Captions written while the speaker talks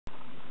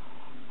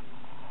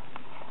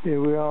Here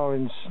we are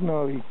in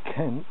snowy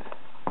Kent.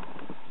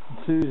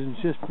 Susan's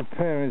just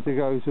preparing to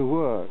go to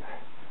work.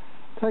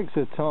 Takes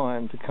her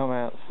time to come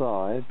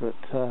outside, but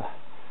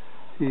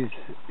she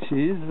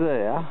is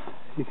there.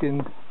 You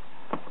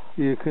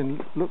can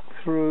look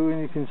through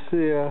and you can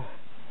see her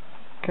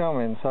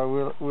coming.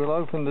 So we'll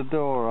open the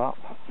door up,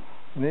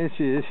 and here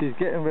she is. She's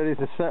getting ready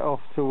to set off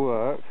to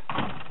work,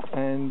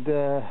 and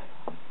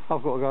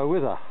I've got to go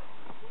with her.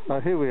 So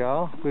here we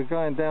are. We're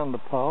going down the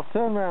path.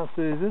 Turn around,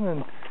 Susan,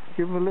 and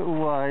give them a little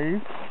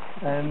wave,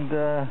 and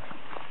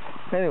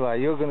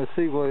anyway, you're going to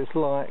see what it's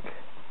like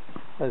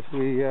as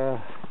we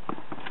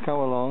come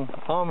along.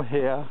 I'm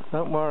here,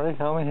 don't worry,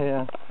 I'm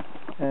here,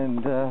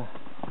 and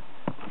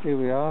here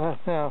we are.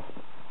 Now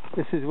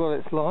this is what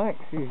it's like.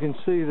 You can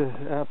see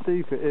how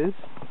deep it is,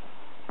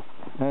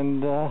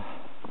 and now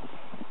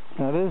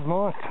there's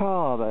my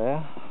car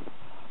there.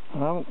 I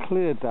haven't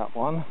cleared that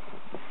one,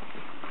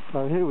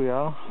 so here we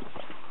are.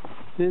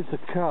 Here's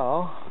the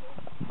car.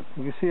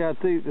 You can see how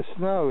deep the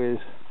snow is.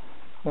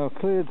 Now I've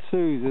cleared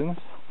Susan's,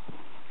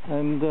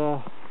 and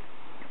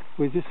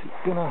we're just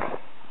gonna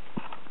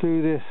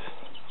do this.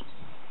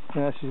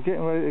 Now she's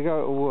getting ready to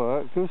go to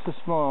work. Give us a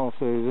smile,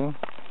 Susan.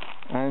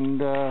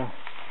 And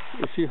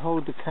if you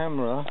hold the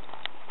camera,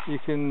 you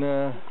can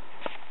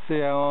see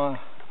how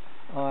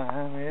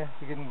I am here.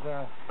 You can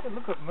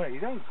look at me.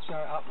 Don't go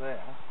up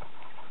there.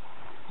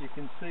 You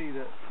can see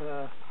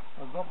that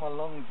I've got my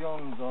long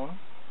johns on.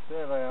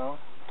 There they are.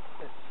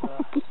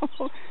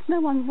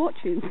 No one's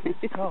watching.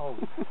 It's cold.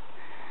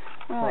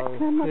 Right, so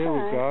come here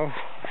we go.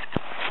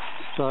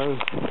 So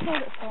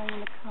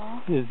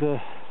there's the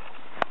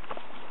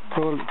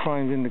toilet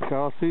frames in the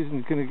car.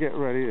 Susan's going to get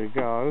ready to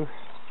go.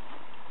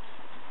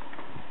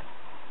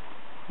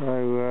 So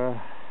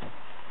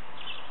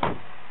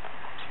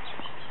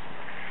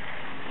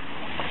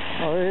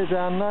oh, here's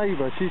our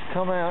neighbour. She's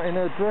come out in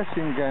her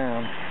dressing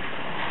gown.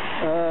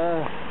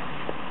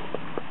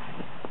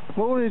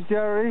 Morning,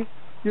 Jerry.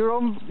 You're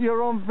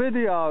on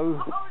video.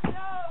 Oh no!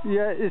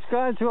 Yeah, it's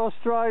going to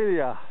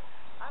Australia.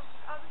 I'm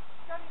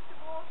going to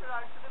water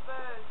out for the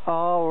birds.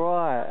 Oh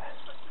right.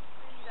 Put some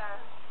feed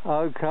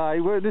out.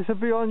 Okay. Well, this will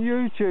be on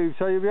YouTube,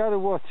 so you'll be able to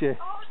watch it.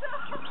 Oh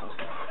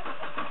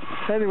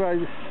no!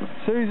 Anyway,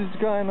 Susan's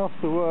going off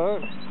to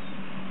work.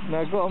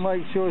 Now I've got to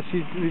make sure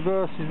she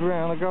reverses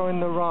round and go in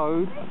the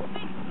road. Where's the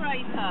big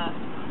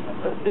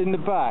scraper? In the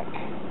back.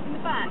 In the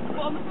back?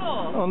 What, on the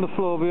floor? On the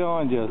floor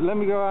behind you. Let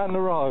me go out in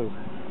the road.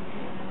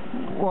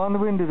 Wind the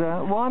window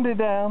down. Wind it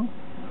down.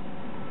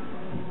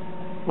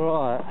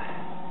 Right.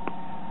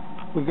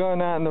 We're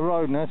going out in the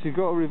road now. She's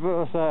got to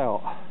reverse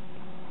out.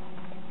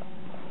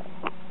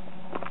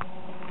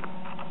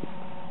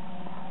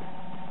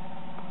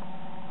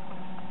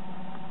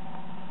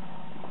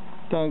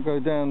 Don't go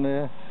down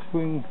there.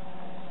 Swing.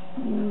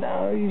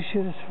 No, you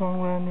should have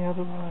swung round the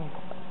other way.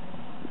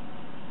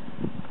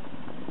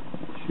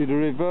 Should have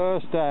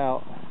reversed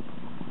out.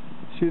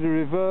 Should have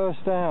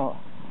reversed out.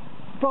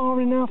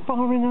 Far enough,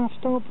 far enough.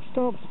 Stop,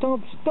 stop, stop,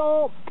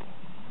 stop.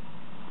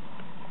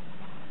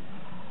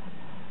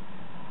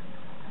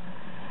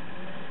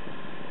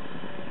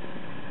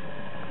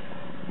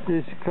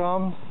 Here she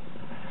comes.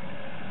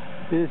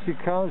 Here she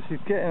comes. She's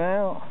getting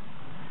out.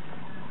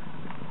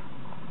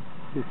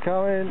 She's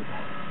coming,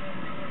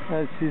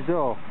 and she's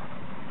off.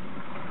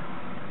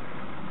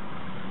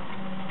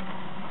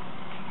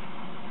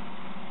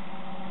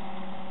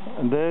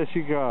 And there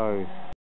she goes.